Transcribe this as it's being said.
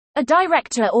A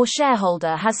director or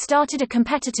shareholder has started a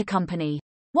competitor company.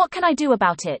 What can I do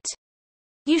about it?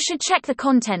 You should check the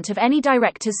content of any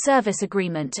director's service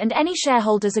agreement and any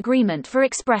shareholder's agreement for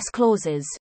express clauses.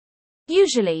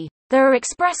 Usually, there are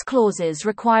express clauses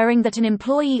requiring that an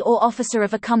employee or officer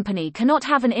of a company cannot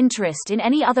have an interest in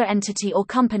any other entity or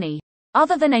company,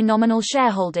 other than a nominal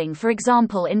shareholding, for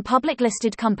example in public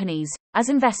listed companies, as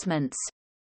investments.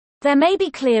 There may be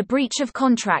clear breach of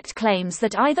contract claims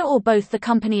that either or both the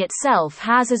company itself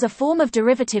has as a form of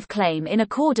derivative claim in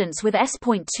accordance with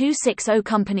S.260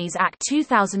 Companies Act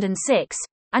 2006,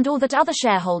 and or that other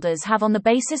shareholders have on the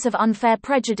basis of unfair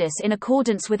prejudice in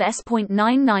accordance with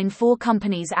S.994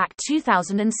 Companies Act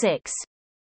 2006.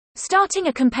 Starting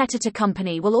a competitor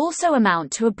company will also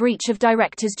amount to a breach of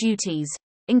directors' duties,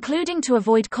 including to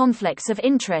avoid conflicts of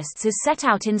interests as set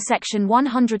out in Section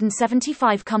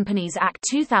 175 Companies Act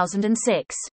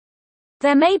 2006.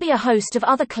 There may be a host of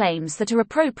other claims that are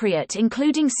appropriate,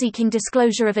 including seeking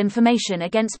disclosure of information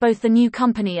against both the new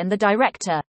company and the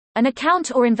director, an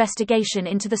account or investigation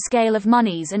into the scale of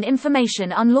monies and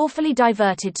information unlawfully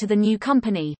diverted to the new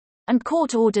company, and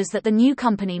court orders that the new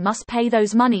company must pay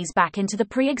those monies back into the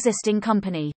pre-existing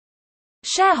company.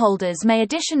 Shareholders may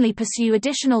additionally pursue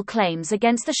additional claims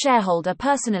against the shareholder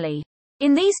personally.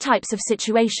 In these types of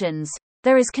situations,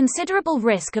 there is considerable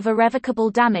risk of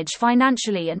irrevocable damage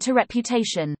financially and to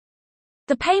reputation.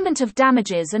 The payment of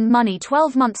damages and money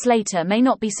 12 months later may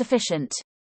not be sufficient.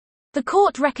 The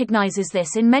court recognizes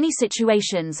this in many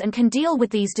situations and can deal with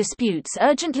these disputes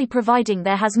urgently, providing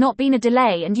there has not been a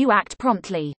delay and you act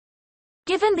promptly.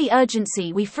 Given the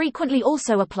urgency, we frequently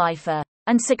also apply for,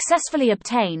 and successfully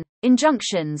obtain,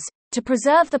 injunctions, to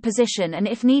preserve the position and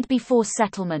if need be force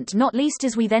settlement, not least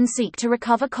as we then seek to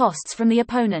recover costs from the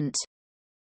opponent.